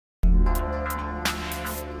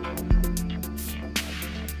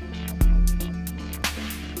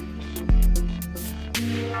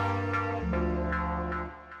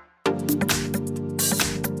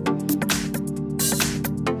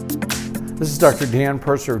This is Dr. Dan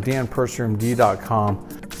Purser of danpursermd.com.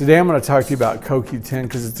 Today I'm going to talk to you about CoQ10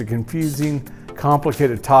 because it's a confusing,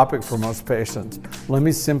 complicated topic for most patients. Let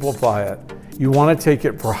me simplify it. You want to take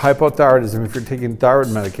it for hypothyroidism if you're taking thyroid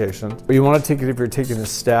medication, or you want to take it if you're taking a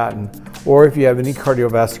statin, or if you have any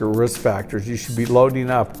cardiovascular risk factors, you should be loading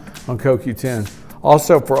up on CoQ10.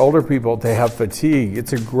 Also, for older people, they have fatigue.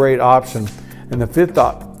 It's a great option. And the fifth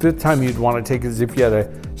time you'd want to take it is if you had a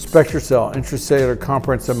SpectraCell intracellular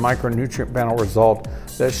comprehensive micronutrient panel result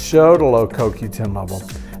that showed a low CoQ10 level.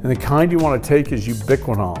 And the kind you want to take is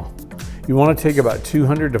Ubiquinol. You want to take about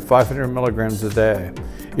 200 to 500 milligrams a day.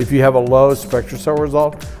 If you have a low SpectraCell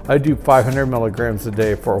result, I do 500 milligrams a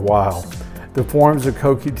day for a while. The forms of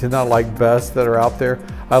CoQ10 I like best that are out there,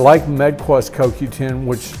 I like MedQuest CoQ10,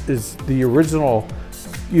 which is the original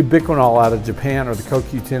Ubiquinol out of Japan, or the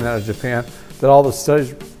CoQ10 out of Japan, that all the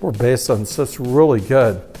studies were based on, so it's really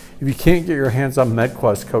good. If you can't get your hands on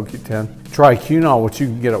MedQuest CoQ10, try Qunol, which you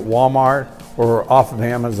can get at Walmart or off of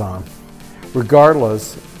Amazon.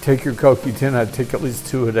 Regardless, take your CoQ10, I'd take at least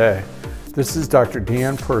 2 a day. This is Dr.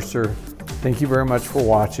 Dan Purser. Thank you very much for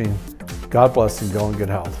watching. God bless and go in good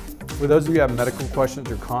health. For those of you who have medical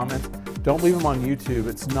questions or comments, don't leave them on YouTube.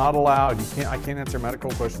 It's not allowed. I can't answer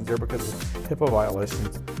medical questions there because of HIPAA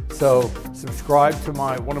violations. So subscribe to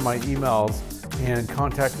one of my emails and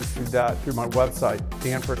contact us through my website,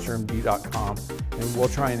 danpursermd.com, and we'll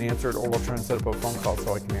try and answer it, or we'll try and set up a phone call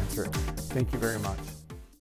so I can answer it. Thank you very much.